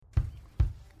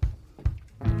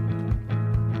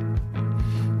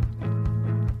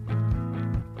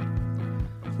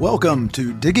Welcome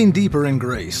to Digging Deeper in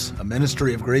Grace, a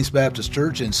ministry of Grace Baptist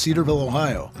Church in Cedarville,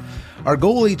 Ohio. Our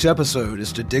goal each episode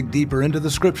is to dig deeper into the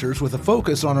Scriptures with a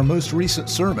focus on our most recent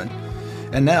sermon.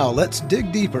 And now, let's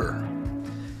dig deeper.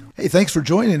 Hey, thanks for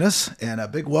joining us, and a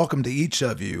big welcome to each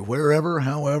of you. Wherever,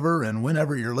 however, and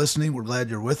whenever you're listening, we're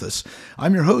glad you're with us.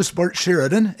 I'm your host, Bart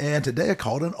Sheridan, and today I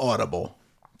called an audible.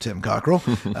 Tim Cockrell.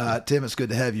 Tim, it's good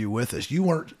to have you with us. You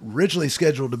weren't originally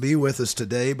scheduled to be with us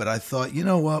today, but I thought, you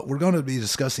know what, we're going to be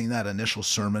discussing that initial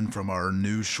sermon from our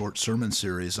new short sermon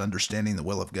series, Understanding the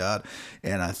Will of God,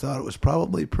 and I thought it was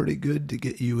probably pretty good to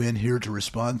get you in here to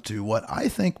respond to what I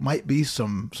think might be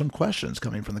some questions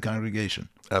coming from the congregation.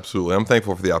 Absolutely. I'm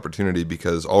thankful for the opportunity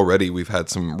because already we've had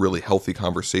some really healthy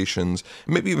conversations,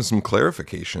 maybe even some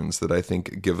clarifications that I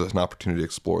think give us an opportunity to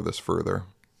explore this further.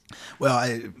 Well,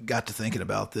 I got to thinking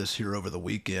about this here over the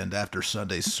weekend after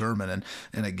Sunday's sermon,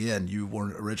 and again, you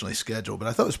weren't originally scheduled, but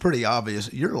I thought it was pretty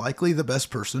obvious. You're likely the best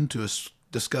person to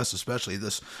discuss, especially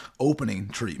this opening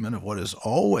treatment of what is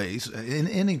always, in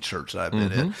any church that I've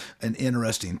been in, an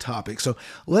interesting topic. So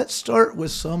let's start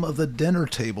with some of the dinner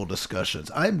table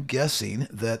discussions. I'm guessing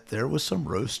that there was some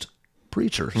roast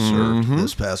preacher served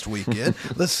this past weekend.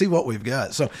 Let's see what we've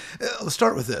got. So let's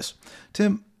start with this.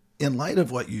 Tim, in light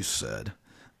of what you said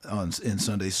in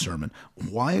Sunday's sermon,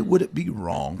 why would it be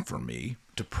wrong for me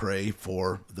to pray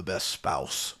for the best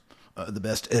spouse, the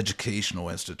best educational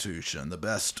institution, the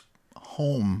best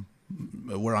home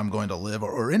where I'm going to live,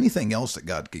 or anything else that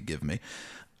God could give me?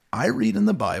 I read in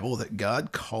the Bible that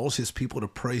God calls his people to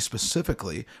pray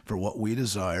specifically for what we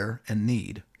desire and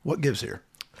need. What gives here?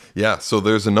 Yeah, so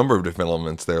there's a number of different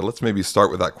elements there. Let's maybe start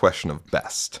with that question of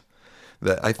best.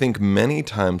 That I think many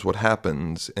times what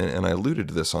happens, and I alluded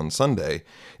to this on Sunday,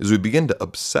 is we begin to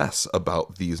obsess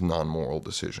about these non-moral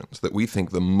decisions. That we think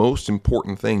the most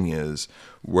important thing is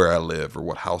where I live, or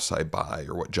what house I buy,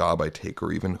 or what job I take,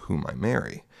 or even whom I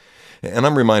marry. And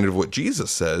I'm reminded of what Jesus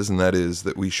says, and that is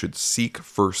that we should seek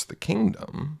first the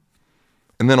kingdom,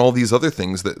 and then all these other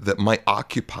things that might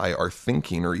occupy our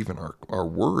thinking or even our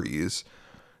worries,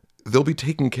 they'll be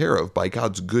taken care of by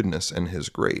God's goodness and his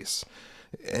grace.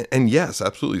 And yes,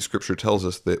 absolutely, Scripture tells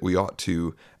us that we ought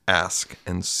to ask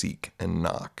and seek and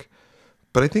knock.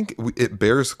 But I think it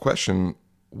bears the question,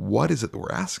 what is it that we're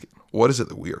asking? What is it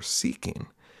that we are seeking?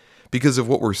 Because if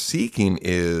what we're seeking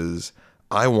is,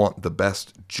 I want the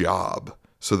best job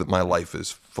so that my life is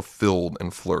fulfilled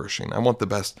and flourishing. I want the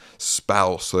best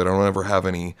spouse so that I don't ever have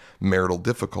any marital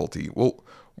difficulty. Well,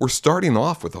 we're starting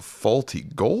off with a faulty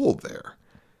goal there.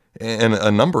 And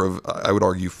a number of, I would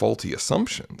argue, faulty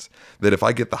assumptions that if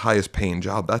I get the highest paying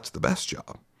job, that's the best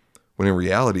job. When in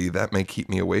reality, that may keep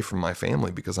me away from my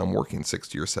family because I'm working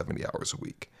 60 or 70 hours a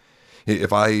week.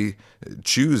 If I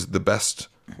choose the best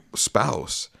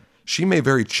spouse, she may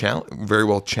very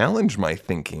well challenge my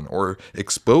thinking or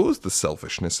expose the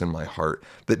selfishness in my heart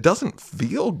that doesn't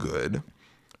feel good,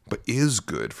 but is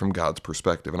good from God's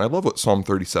perspective. And I love what Psalm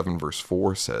 37 verse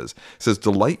 4 says. It says,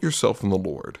 "Delight yourself in the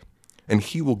Lord, and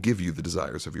he will give you the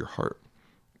desires of your heart."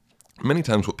 Many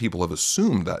times what people have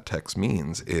assumed that text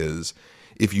means is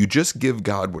if you just give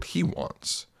God what he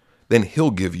wants, then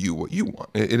he'll give you what you want.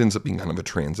 It ends up being kind of a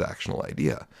transactional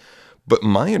idea. But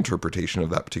my interpretation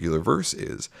of that particular verse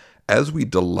is, as we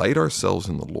delight ourselves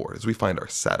in the Lord, as we find our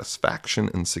satisfaction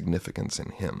and significance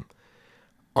in him,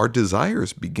 our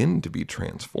desires begin to be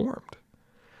transformed.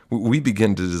 We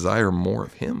begin to desire more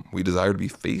of him. We desire to be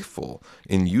faithful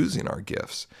in using our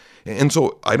gifts. And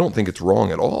so I don't think it's wrong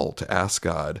at all to ask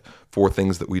God for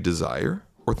things that we desire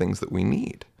or things that we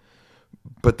need.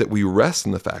 But that we rest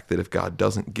in the fact that if God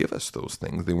doesn't give us those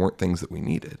things, they weren't things that we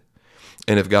needed.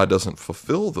 And if God doesn't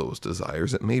fulfill those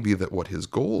desires, it may be that what his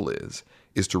goal is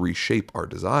to reshape our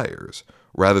desires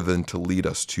rather than to lead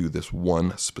us to this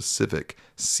one specific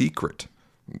secret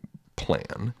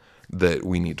plan that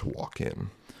we need to walk in.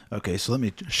 Okay, so let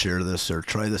me share this or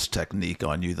try this technique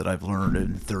on you that I've learned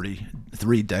in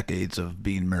 33 decades of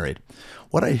being married.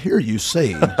 What I hear you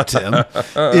saying, Tim,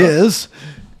 is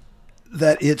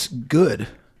that it's good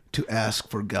to ask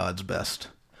for God's best,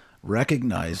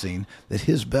 recognizing that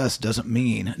his best doesn't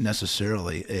mean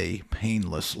necessarily a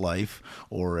painless life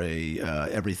or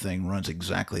everything runs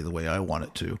exactly the way I want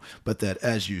it to, but that,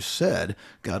 as you said,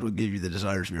 God would give you the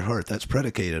desires of your heart. That's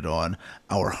predicated on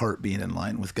our heart being in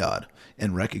line with God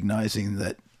and recognizing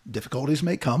that difficulties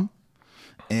may come,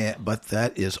 but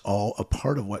that is all a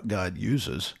part of what God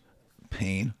uses,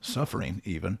 pain, suffering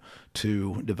even,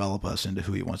 to develop us into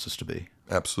who he wants us to be.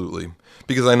 Absolutely.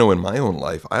 Because I know in my own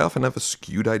life, I often have a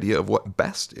skewed idea of what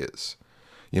best is.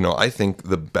 I think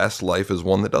the best life is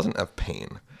one that doesn't have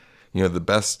pain. The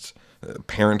best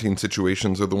parenting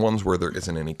situations are the ones where there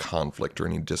isn't any conflict or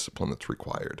any discipline that's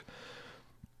required.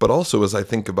 But also, as I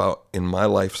think about in my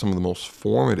life, some of the most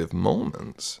formative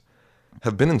moments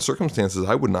have been in circumstances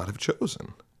I would not have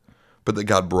chosen, but that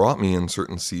God brought me in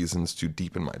certain seasons to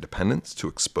deepen my dependence, to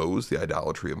expose the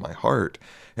idolatry of my heart.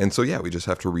 And so, we just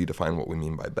have to redefine what we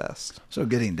mean by best. So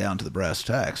getting down to the brass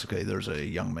tacks, okay, there's a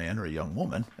young man or a young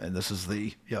woman, and this is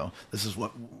this is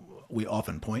what we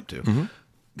often point to.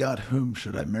 God, whom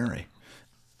should I marry?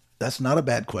 That's not a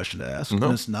bad question to ask. No.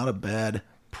 And it's not a bad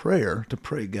prayer to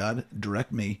pray, God,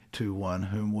 direct me to one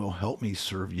whom will help me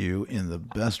serve you in the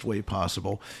best way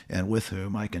possible and with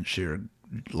whom I can share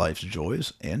life's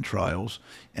joys and trials,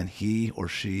 and he or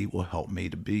she will help me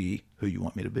to be who you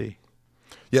want me to be.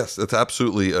 Yes, that's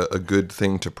absolutely a good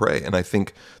thing to pray. And I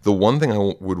think the one thing I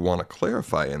would want to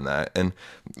clarify in that, and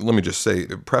let me just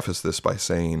preface this by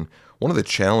saying, one of the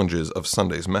challenges of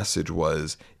Sunday's message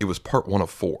was it was part 1 of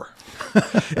 4.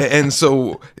 And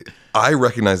so I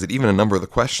recognize that even a number of the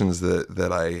questions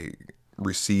that I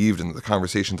received and the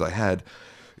conversations I had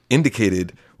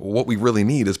indicated what we really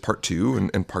need is part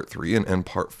 2 and part 3 and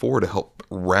part 4 to help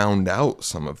round out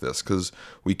some of this, because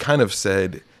we kind of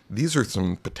said these are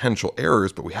some potential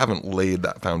errors, but we haven't laid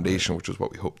that foundation, which is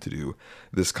what we hope to do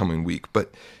this coming week.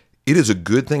 But it is a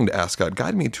good thing to ask God,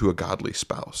 guide me to a godly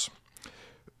spouse.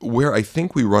 Where I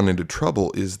think we run into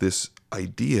trouble is this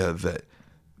idea that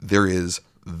there is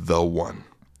the one.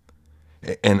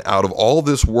 And out of all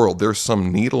this world, there's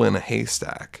some needle in a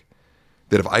haystack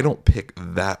that if I don't pick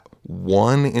that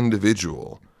one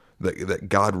individual that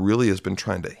God really has been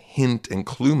trying to hint and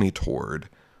clue me toward,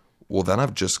 well, then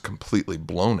I've just completely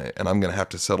blown it, and I'm going to have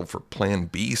to settle for plan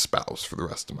B spouse for the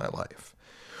rest of my life.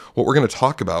 What we're going to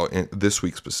talk about this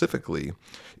week specifically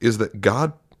is that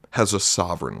God has a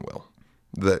sovereign will,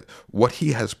 that what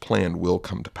he has planned will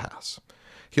come to pass.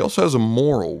 He also has a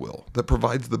moral will that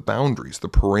provides the boundaries, the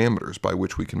parameters by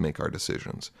which we can make our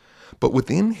decisions. But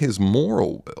within his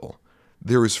moral will,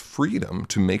 there is freedom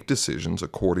to make decisions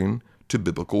according to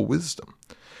biblical wisdom.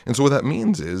 And so what that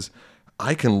means is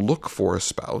I can look for a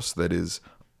spouse that is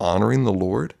honoring the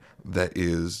Lord, that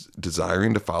is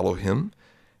desiring to follow him,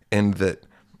 and that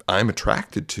I'm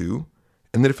attracted to,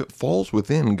 and that if it falls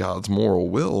within God's moral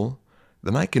will,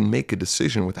 then I can make a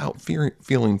decision without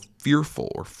feeling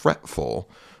fearful or fretful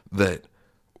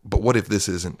but what if this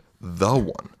isn't the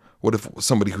one? What if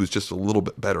somebody who's just a little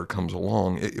bit better comes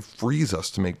along? It frees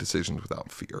us to make decisions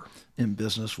without fear. In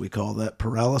business, we call that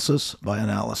paralysis by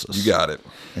analysis. You got it.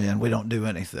 And we don't do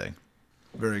anything.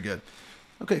 Very good.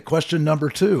 Okay, question number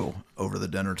 2 over the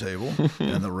dinner table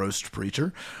and the roast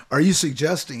preacher. Are you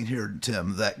suggesting here,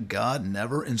 Tim, that God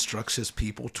never instructs his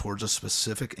people towards a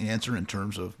specific answer in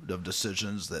terms of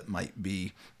decisions that might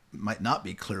not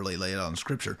be clearly laid out in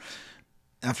Scripture?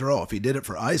 After all, if he did it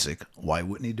for Isaac, why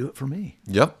wouldn't he do it for me?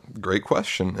 Yep, great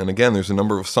question. And again, there's a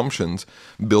number of assumptions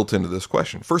built into this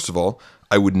question. First of all,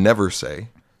 I would never say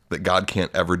that God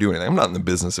can't ever do anything. I'm not in the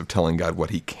business of telling God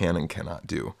what he can and cannot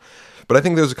do. But I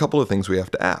think there's a couple of things we have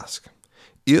to ask.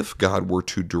 If God were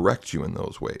to direct you in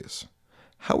those ways,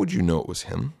 how would you know it was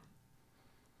him?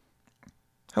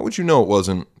 How would you know it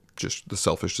wasn't just the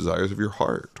selfish desires of your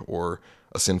heart or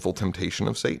a sinful temptation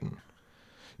of Satan?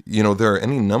 You know, there are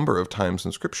any number of times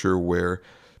in Scripture where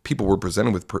people were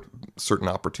presented with certain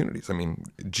opportunities. I mean,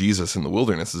 Jesus in the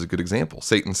wilderness is a good example.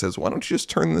 Satan says, why don't you just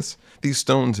turn these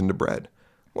stones into bread?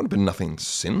 It would have been nothing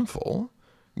sinful,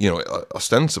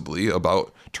 ostensibly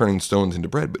about turning stones into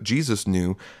bread. But Jesus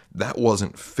knew that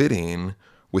wasn't fitting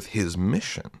with his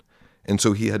mission. And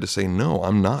so he had to say, no,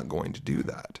 I'm not going to do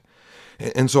that.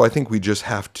 And so I think we just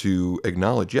have to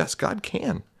acknowledge, yes, God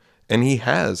can. And he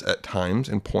has, at times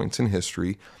and points in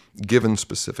history, given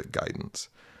specific guidance.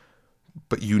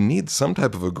 But you need some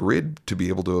type of a grid to be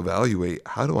able to evaluate,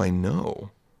 how do I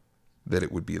know that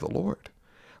it would be the Lord?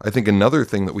 I think another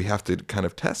thing that we have to kind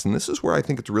of test, and this is where I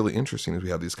think it's really interesting as we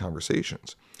have these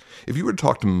conversations. If you were to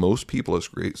talk to most people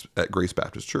at Grace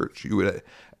Baptist Church, you would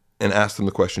and ask them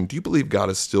the question, do you believe God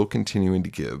is still continuing to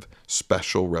give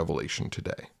special revelation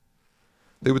today?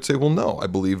 They would say, well, no, I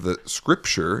believe that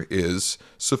Scripture is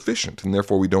sufficient, and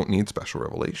therefore we don't need special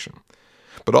revelation.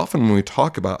 But often when we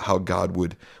talk about how God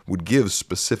would give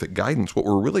specific guidance, what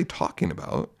we're really talking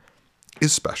about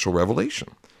is special revelation,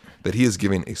 that he is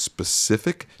giving a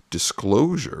specific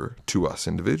disclosure to us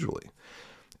individually.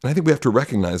 And I think we have to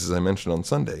recognize, as I mentioned on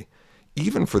Sunday,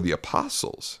 even for the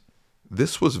apostles,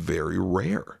 this was very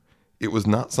rare. It was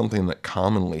not something that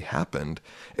commonly happened.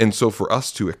 And so for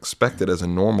us to expect it as a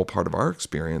normal part of our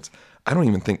experience, I don't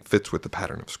even think fits with the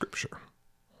pattern of Scripture.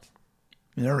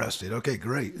 Interesting. Okay,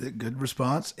 great. Good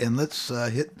response. And let's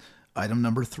hit item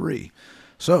number 3.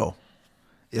 So,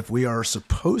 if we are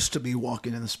supposed to be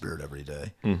walking in the Spirit every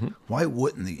day, why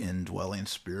wouldn't the indwelling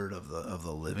Spirit of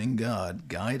the living God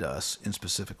guide us in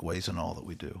specific ways in all that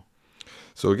we do?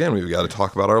 So again, we've got to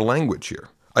talk about our language here.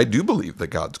 I do believe that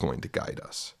God's going to guide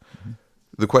us.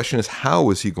 The question is, how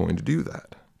is he going to do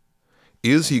that?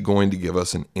 Is he going to give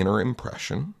us an inner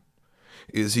impression?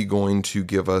 Is he going to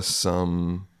give us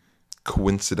some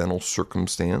coincidental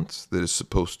circumstance that is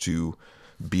supposed to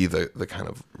be the kind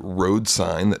of road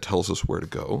sign that tells us where to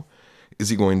go? Is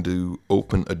he going to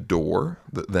open a door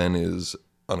that then is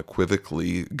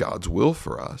unequivocally God's will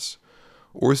for us?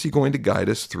 Or is he going to guide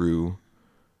us through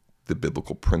the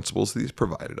biblical principles that he's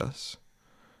provided us,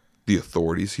 the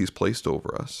authorities he's placed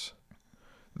over us,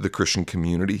 the Christian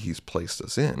community he's placed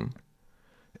us in,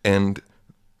 and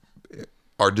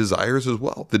our desires as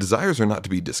well? The desires are not to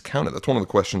be discounted. That's one of the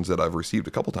questions that I've received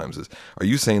a couple times is, are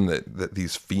you saying that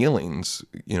these feelings,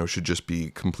 should just be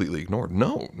completely ignored?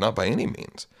 No, not by any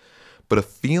means. But a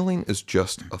feeling is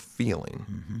just a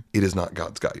feeling. It is not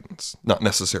God's guidance, not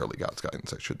necessarily God's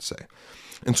guidance, I should say.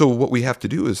 And so what we have to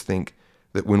do is think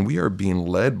that when we are being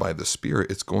led by the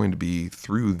Spirit, it's going to be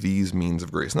through these means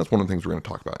of grace. And that's one of the things we're going to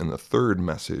talk about in the third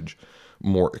message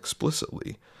more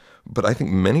explicitly. But I think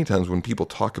many times when people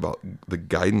talk about the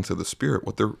guidance of the Spirit,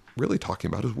 what they're really talking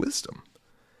about is wisdom.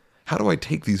 How do I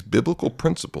take these biblical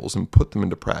principles and put them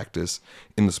into practice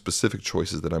in the specific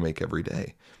choices that I make every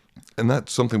day? And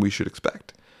that's something we should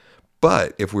expect.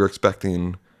 But if we're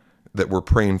expecting that we're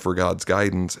praying for God's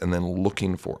guidance and then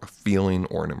looking for a feeling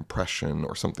or an impression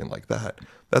or something like that,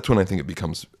 that's when I think it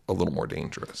becomes a little more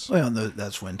dangerous. Well,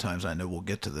 that's when times I know we'll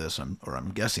get to this,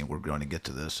 I'm guessing we're going to get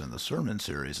to this in the sermon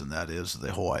series, and that is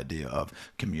the whole idea of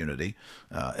community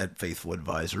at faithful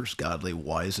advisors, godly,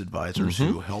 wise advisors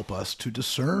who help us to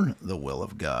discern the will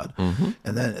of God.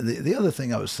 And then the other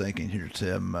thing I was thinking here,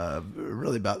 Tim,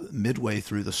 really about midway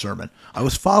through the sermon, I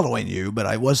was following you, but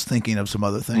I was thinking of some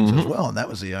other things as well, and that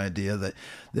was the idea that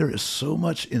there is so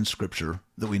much in Scripture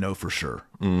that we know for sure.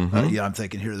 I'm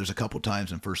thinking here, there's a couple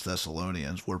times in 1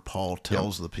 Thessalonians where Paul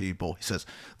tells the people, he says,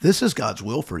 this is God's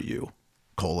will for you,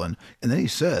 and then he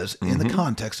says, in the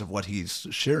context of what he's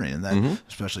sharing, in that,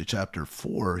 especially chapter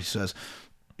 4, he says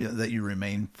that you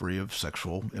remain free of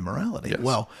sexual immorality. Yes.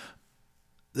 Well,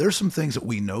 there's some things that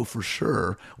we know for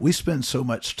sure. We spend so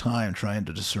much time trying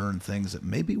to discern things that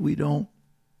maybe we don't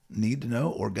need to know,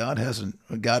 or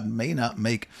God may not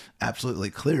make absolutely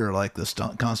clear, like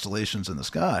the constellations in the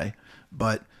sky,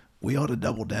 but we ought to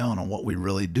double down on what we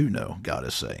really do know God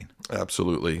is saying.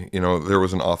 Absolutely. There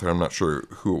was an author, I'm not sure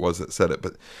who it was that said it,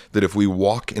 but that if we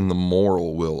walk in the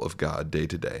moral will of God day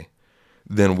to day,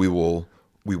 then we will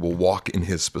walk in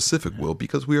his specific will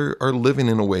because we are living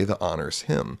in a way that honors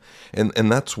him.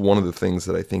 And that's one of the things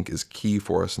that I think is key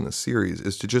for us in this series,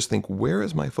 is to just think, where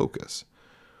is my focus?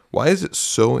 Why is it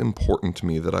so important to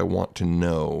me that I want to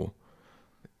know,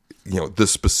 the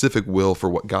specific will for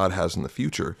what God has in the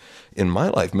future? In my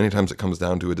life, many times it comes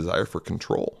down to a desire for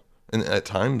control. And at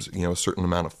times, a certain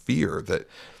amount of fear that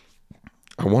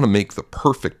I want to make the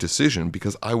perfect decision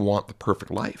because I want the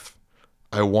perfect life.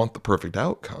 I want the perfect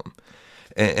outcome.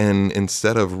 And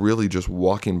instead of really just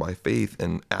walking by faith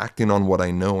and acting on what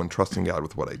I know and trusting God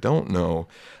with what I don't know,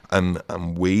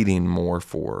 I'm waiting more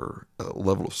for a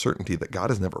level of certainty that God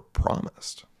has never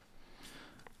promised.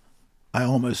 I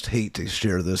almost hate to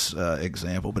share this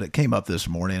example, but it came up this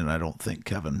morning, and I don't think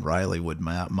Kevin Riley would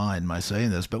mind my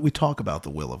saying this, but we talk about the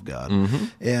will of God.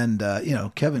 And,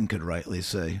 Kevin could rightly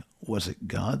say, was it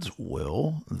God's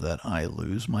will that I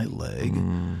lose my leg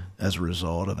as a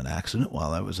result of an accident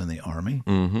while I was in the Army?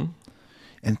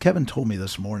 And Kevin told me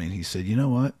this morning, he said, you know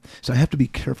what? So I have to be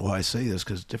careful how I say this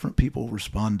because different people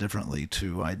respond differently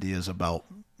to ideas about,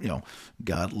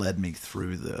 God led me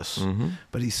through this.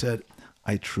 But he said,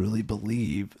 I truly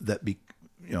believe that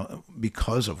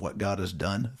because of what God has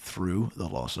done through the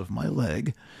loss of my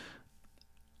leg,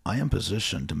 I am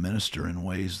positioned to minister in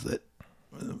ways that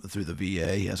through the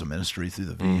VA, he has a ministry through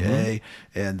the VA,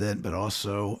 and then, but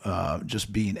also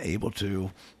just being able to,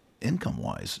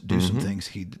 income-wise, do some things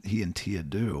he and Tia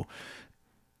do.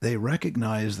 They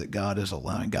recognize that God is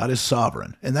allowing, God is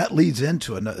sovereign, and that leads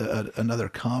into another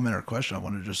comment or question I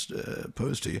want to just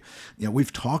pose to you.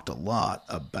 We've talked a lot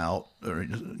about,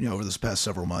 over this past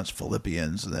several months,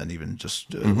 Philippians, and then even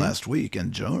just last week,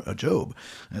 and Job,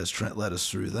 as Trent led us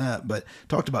through that, but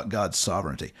talked about God's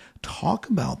sovereignty. Talk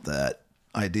about that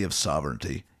idea of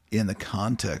sovereignty in the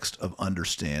context of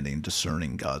understanding,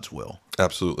 discerning God's will.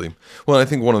 Absolutely. Well, I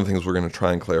think one of the things we're going to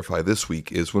try and clarify this week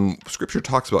is when Scripture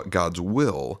talks about God's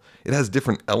will, it has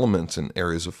different elements and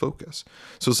areas of focus.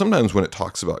 So sometimes when it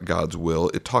talks about God's will,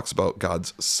 it talks about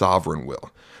God's sovereign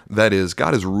will. That is,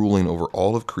 God is ruling over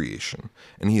all of creation,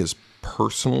 and he is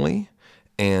personally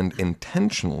and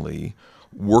intentionally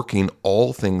working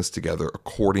all things together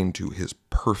according to his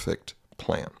perfect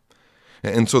plan.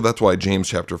 And so that's why James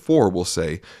chapter 4 will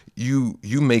say, you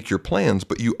make your plans,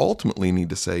 but you ultimately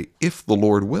need to say, if the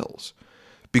Lord wills.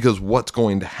 Because what's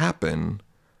going to happen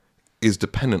is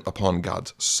dependent upon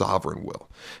God's sovereign will.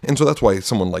 And so that's why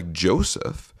someone like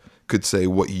Joseph could say,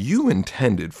 what you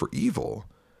intended for evil,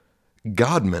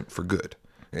 God meant for good.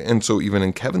 And so even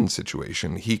in Kevin's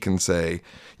situation, he can say,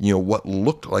 what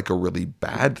looked like a really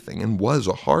bad thing and was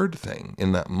a hard thing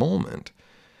in that moment,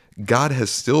 God has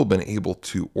still been able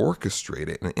to orchestrate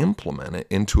it and implement it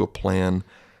into a plan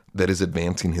that is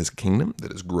advancing his kingdom,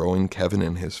 that is growing Kevin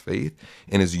in his faith,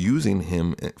 and is using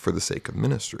him for the sake of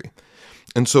ministry.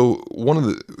 And so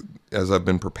as I've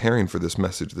been preparing for this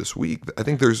message this week, I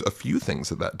think there's a few things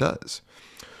that does.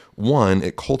 One,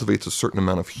 it cultivates a certain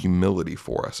amount of humility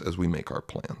for us as we make our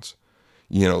plans.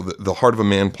 The heart of a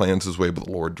man plans his way, but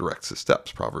the Lord directs his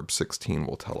steps. Proverbs 16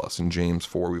 will tell us, and James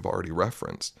 4 we've already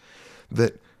referenced,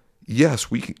 that yes,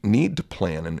 we need to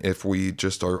plan, and if we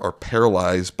just are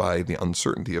paralyzed by the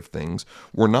uncertainty of things,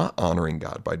 we're not honoring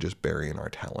God by just burying our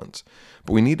talents.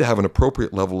 But we need to have an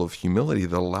appropriate level of humility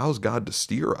that allows God to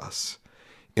steer us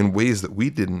in ways that we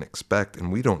didn't expect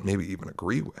and we don't maybe even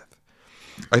agree with.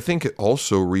 I think it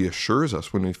also reassures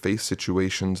us when we face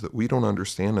situations that we don't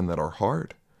understand and that are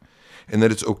hard, and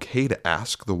that it's okay to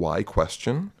ask the why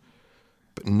question,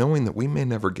 but knowing that we may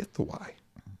never get the why.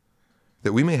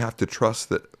 That we may have to trust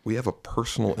that we have a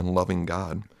personal and loving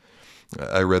God.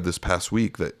 I read this past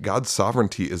week that God's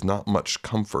sovereignty is not much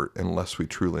comfort unless we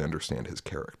truly understand his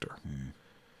character.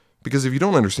 Because if you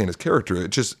don't understand his character,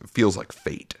 it just feels like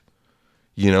fate.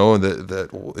 That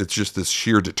it's just this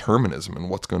sheer determinism, and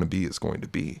what's going to be is going to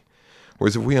be.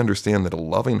 Whereas if we understand that a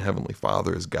loving Heavenly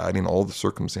Father is guiding all the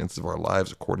circumstances of our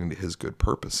lives according to his good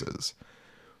purposes,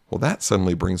 well, that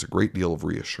suddenly brings a great deal of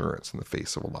reassurance in the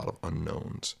face of a lot of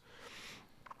unknowns.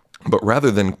 But rather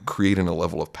than creating a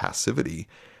level of passivity,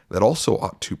 that also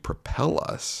ought to propel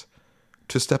us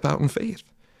to step out in faith.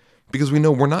 Because we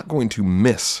know we're not going to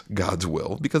miss God's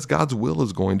will, because God's will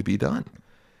is going to be done.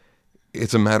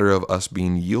 It's a matter of us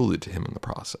being yielded to him in the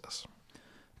process.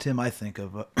 Tim, I think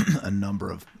of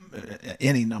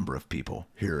any number of people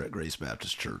here at Grace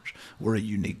Baptist Church. We're a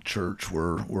unique church.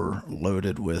 We're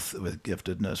loaded with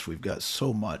giftedness. We've got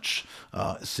so much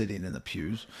sitting in the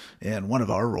pews, and one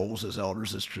of our roles as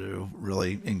elders is to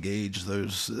really engage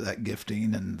that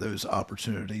gifting and those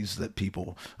opportunities that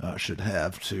people should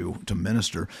have to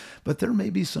minister. But there may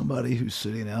be somebody who's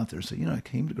sitting out there saying, I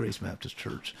came to Grace Baptist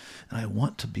Church and I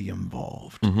want to be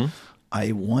involved. Mm-hmm.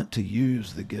 I want to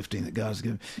use the gifting that God's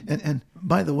given. And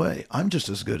by the way, I'm just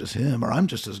as good as him, or I'm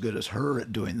just as good as her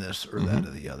at doing this or that or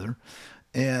the other.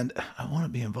 And I want to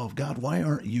be involved. God, why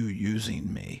aren't you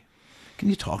using me? Can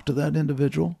you talk to that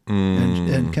individual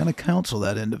and kind of counsel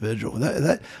that individual?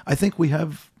 That I think we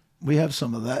have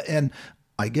some of that, and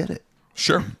I get it.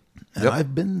 Sure. And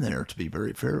I've been there, to be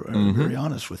very fair, very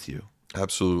honest with you.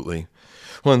 Absolutely.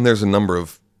 Well, and there's a number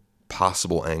of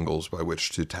possible angles by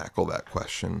which to tackle that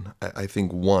question. I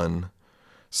think one,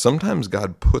 sometimes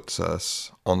God puts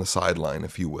us on the sideline,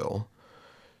 if you will,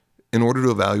 in order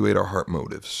to evaluate our heart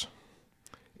motives.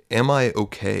 Am I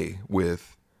okay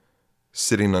with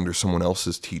sitting under someone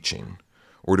else's teaching,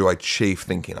 or do I chafe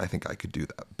thinking I think I could do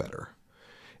that better?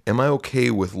 Am I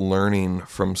okay with learning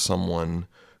from someone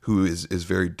who is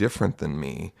very different than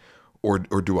me, or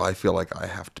do I feel like I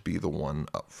have to be the one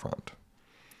up front?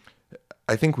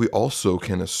 I think we also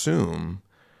can assume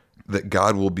that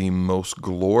God will be most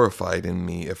glorified in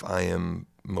me if I am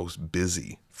most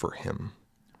busy for him.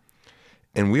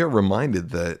 And we are reminded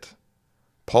that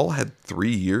Paul had 3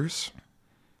 years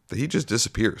that he just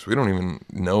disappears. We don't even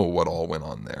know what all went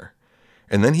on there.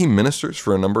 And then he ministers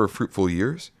for a number of fruitful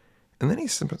years, and then he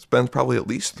spends probably at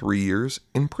least 3 years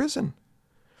in prison.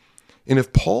 And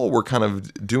if Paul were kind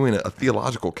of doing a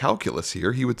theological calculus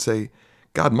here, he would say,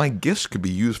 God, my gifts could be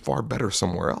used far better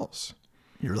somewhere else.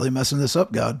 You're really messing this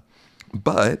up, God.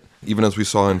 But even as we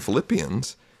saw in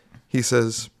Philippians, he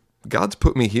says, God's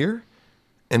put me here,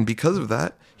 and because of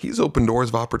that, he's opened doors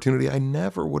of opportunity I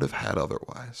never would have had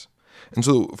otherwise. And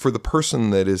so for the person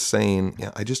that is saying,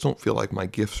 I just don't feel like my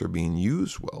gifts are being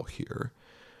used well here,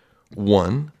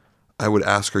 one, I would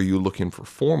ask, are you looking for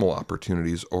formal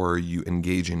opportunities, or are you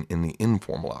engaging in the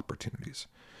informal opportunities?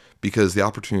 Because the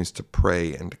opportunities to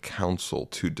pray and to counsel,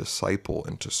 to disciple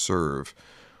and to serve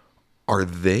are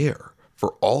there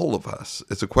for all of us.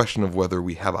 It's a question of whether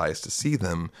we have eyes to see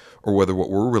them, or whether what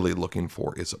we're really looking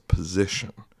for is a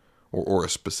position or a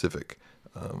specific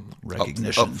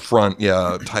recognition,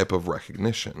 upfront, type of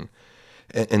recognition.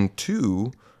 And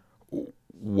two,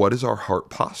 what is our heart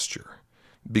posture?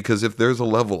 Because if there's a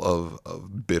level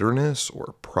of bitterness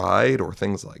or pride or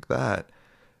things like that,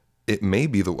 it may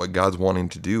be that what God's wanting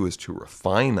to do is to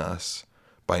refine us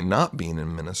by not being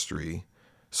in ministry,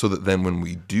 so that then when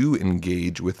we do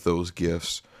engage with those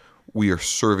gifts, we are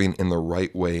serving in the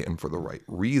right way and for the right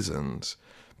reasons.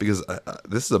 Because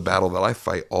this is a battle that I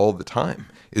fight all the time,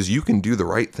 is you can do the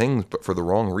right things, but for the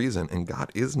wrong reason, and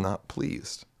God is not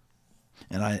pleased.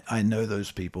 And I know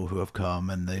those people who have come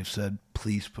and they've said,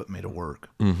 please put me to work.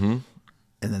 Mm-hmm.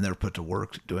 And then they're put to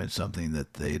work doing something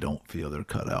that they don't feel they're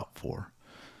cut out for.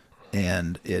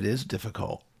 And it is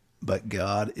difficult, but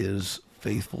God is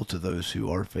faithful to those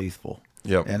who are faithful.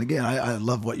 Yep. And again, I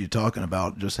love what you're talking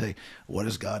about. Just, hey, what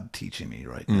is God teaching me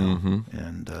right now? Mm-hmm.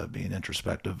 And being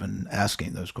introspective and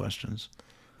asking those questions.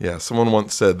 Yeah, someone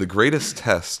once said the greatest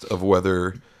test of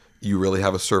whether you really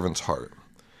have a servant's heart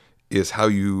is how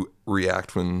you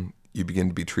react when you begin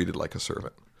to be treated like a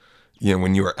servant. You know,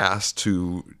 when you are asked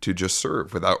to just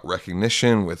serve without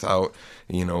recognition, without,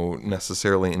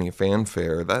 necessarily any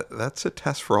fanfare, that's a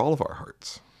test for all of our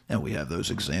hearts. And we have those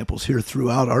examples here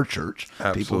throughout our church.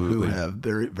 Absolutely. People who have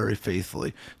very, very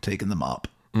faithfully taken the mop,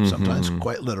 sometimes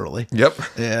quite literally. Yep.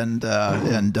 And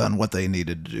done what they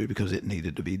needed to do because it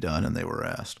needed to be done and they were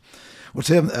asked. Well,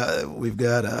 Tim, we've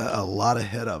got a lot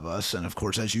ahead of us. And of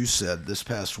course, as you said, this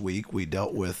past week we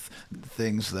dealt with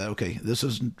things that, okay, this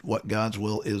is what God's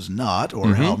will is not,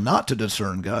 or how not to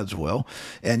discern God's will.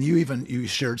 And you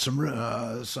shared some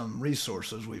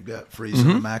resources. We've got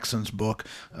Friesen Maxon's book,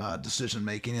 Decision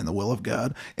Making in the Will of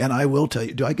God. And I will tell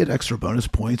you, do I get extra bonus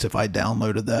points if I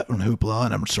downloaded that on Hoopla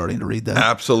and I'm starting to read that?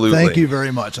 Absolutely. Thank you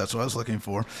very much. That's what I was looking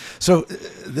for. So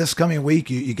this coming week,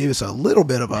 you gave us a little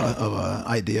bit of a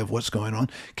idea of what's going on.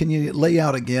 Can you lay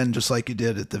out again, just like you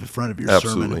did at the front of your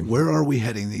sermon, where are we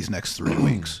heading these next 3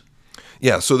 weeks?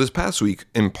 Yeah, so this past week,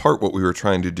 in part what we were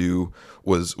trying to do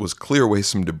was clear away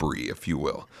some debris, if you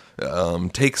will.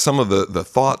 Take some of the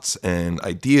thoughts and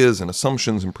ideas and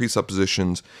assumptions and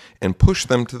presuppositions and push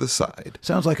them to the side.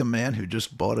 Sounds like a man who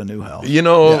just bought a new house.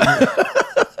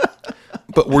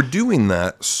 But we're doing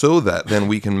that so that then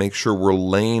we can make sure we're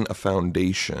laying a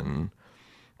foundation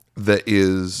that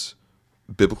is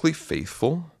biblically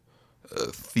faithful,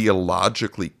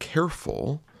 theologically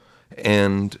careful,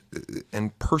 and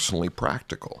personally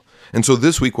practical. And so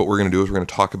this week what we're going to do is we're going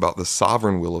to talk about the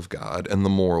sovereign will of God and the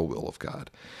moral will of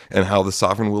God, and how the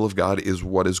sovereign will of God is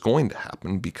what is going to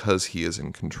happen because he is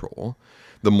in control.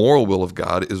 The moral will of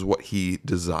God is what he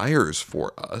desires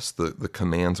for us, the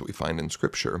commands that we find in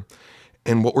Scripture.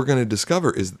 And what we're going to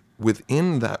discover is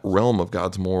within that realm of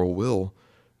God's moral will,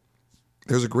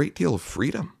 there's a great deal of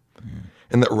freedom.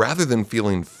 And that rather than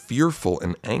feeling fearful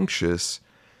and anxious,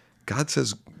 God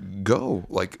says, go,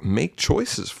 make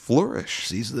choices, flourish.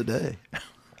 Seize the day.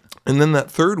 And then that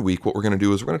third week, what we're going to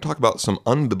do is we're going to talk about some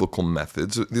unbiblical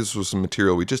methods. This was some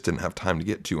material we just didn't have time to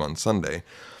get to on Sunday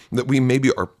that we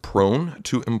maybe are prone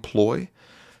to employ.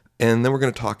 And then we're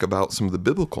going to talk about some of the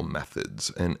biblical methods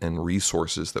and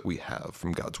resources that we have,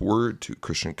 from God's Word to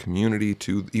Christian community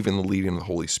to even the leading of the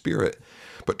Holy Spirit,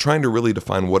 but trying to really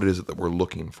define what it is that we're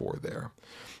looking for there.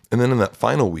 And then in that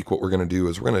final week, what we're going to do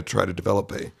is we're going to try to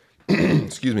develop a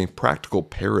practical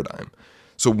paradigm.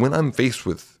 So when I'm faced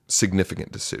with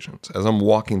significant decisions, as I'm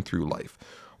walking through life,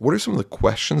 what are some of the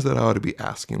questions that I ought to be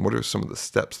asking? What are some of the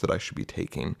steps that I should be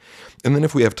taking? And then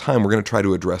if we have time, we're going to try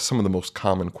to address some of the most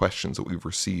common questions that we've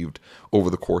received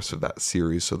over the course of that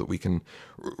series so that we can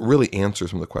really answer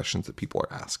some of the questions that people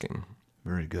are asking.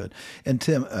 Very good. And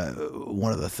Tim,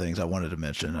 one of the things I wanted to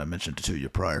mention, I mentioned it to you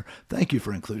prior, thank you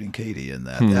for including Katie in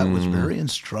that. That was very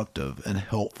instructive and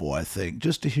helpful, I think,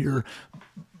 just to hear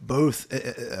both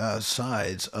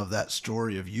sides of that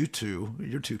story of your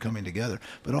two coming together,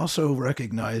 but also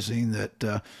recognizing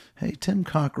that, hey, Tim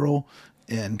Cockrell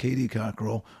and Katie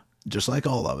Cockrell, just like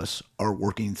all of us, are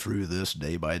working through this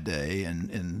day by day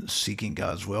and seeking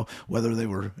God's will, whether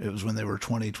it was when they were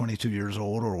 20, 22 years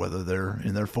old, or whether they're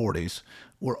in their 40s.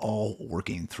 We're all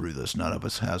working through this. None of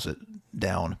us has it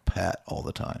down pat all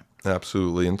the time.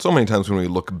 Absolutely. And so many times when we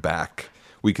look back,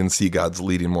 we can see God's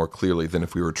leading more clearly than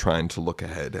if we were trying to look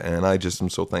ahead. And I just am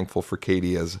so thankful for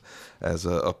Katie as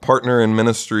a partner in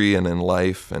ministry and in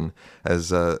life. And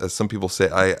as some people say,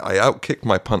 I outkicked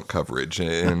my punt coverage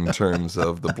in terms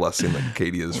of the blessing that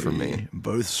Katie is for me.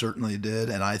 Both certainly did,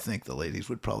 and I think the ladies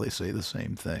would probably say the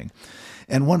same thing.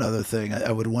 And one other thing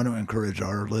I would want to encourage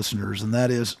our listeners, and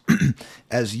that is,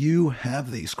 as you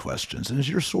have these questions, and as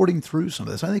you're sorting through some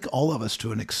of this, I think all of us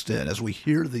to an extent, as we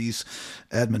hear these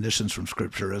admonitions from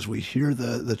Scripture, as we hear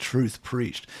the truth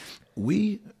preached,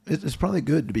 it's probably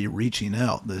good to be reaching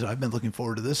out. I've been looking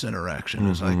forward to this interaction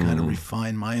as I kind of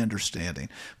refine my understanding.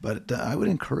 But I would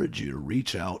encourage you to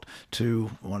reach out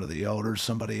to one of the elders,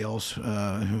 somebody else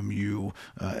whom you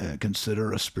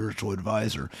consider a spiritual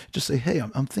advisor. Just say, hey,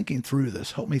 I'm thinking through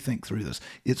this. Help me think through this.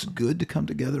 It's good to come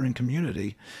together in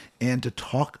community and to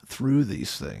talk through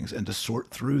these things and to sort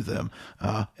through them.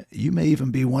 You may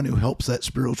even be one who helps that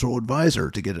spiritual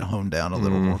advisor to get it honed down a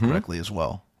little more correctly as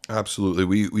well. Absolutely.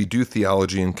 We do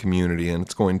theology in community, and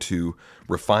it's going to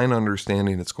refine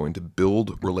understanding. It's going to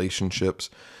build relationships.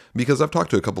 Because I've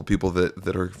talked to a couple people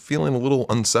that are feeling a little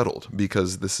unsettled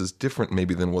because this is different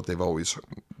maybe than what they've always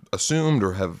assumed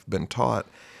or have been taught.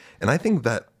 And I think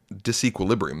that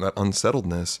disequilibrium, that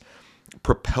unsettledness,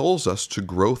 propels us to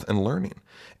growth and learning.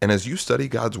 And as you study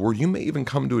God's Word, you may even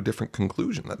come to a different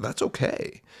conclusion. That's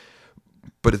okay.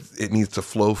 But it needs to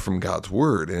flow from God's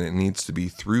Word, and it needs to be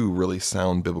through really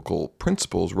sound biblical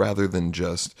principles rather than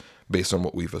just based on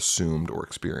what we've assumed or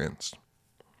experienced.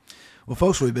 Well,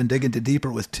 folks, we've been digging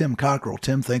deeper with Tim Cockrell.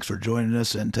 Tim, thanks for joining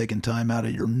us and taking time out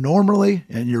of your normally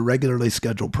and your regularly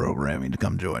scheduled programming to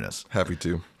come join us. Happy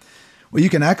to. Well, you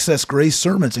can access Grace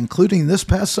sermons, including this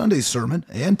past Sunday's sermon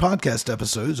and podcast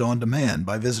episodes on demand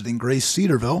by visiting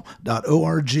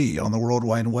gracecedarville.org on the World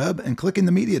Wide Web and clicking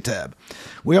the Media tab.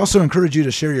 We also encourage you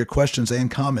to share your questions and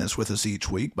comments with us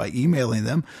each week by emailing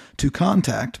them to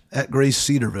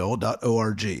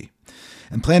contact@gracecedarville.org.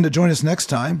 And plan to join us next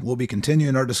time. We'll be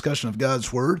continuing our discussion of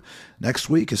God's Word. Next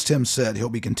week, as Tim said, he'll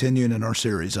be continuing in our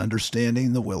series,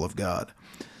 Understanding the Will of God.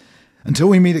 Until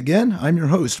we meet again, I'm your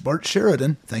host, Bart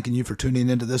Sheridan, thanking you for tuning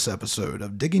into this episode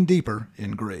of Digging Deeper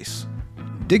in Grace.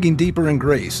 Digging Deeper in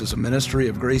Grace is a ministry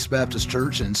of Grace Baptist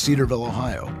Church in Cedarville,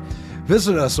 Ohio.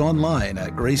 Visit us online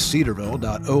at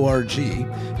gracecedarville.org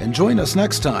and join us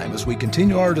next time as we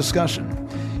continue our discussion.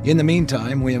 In the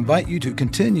meantime, we invite you to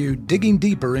continue digging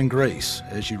deeper in grace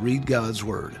as you read God's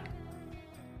Word.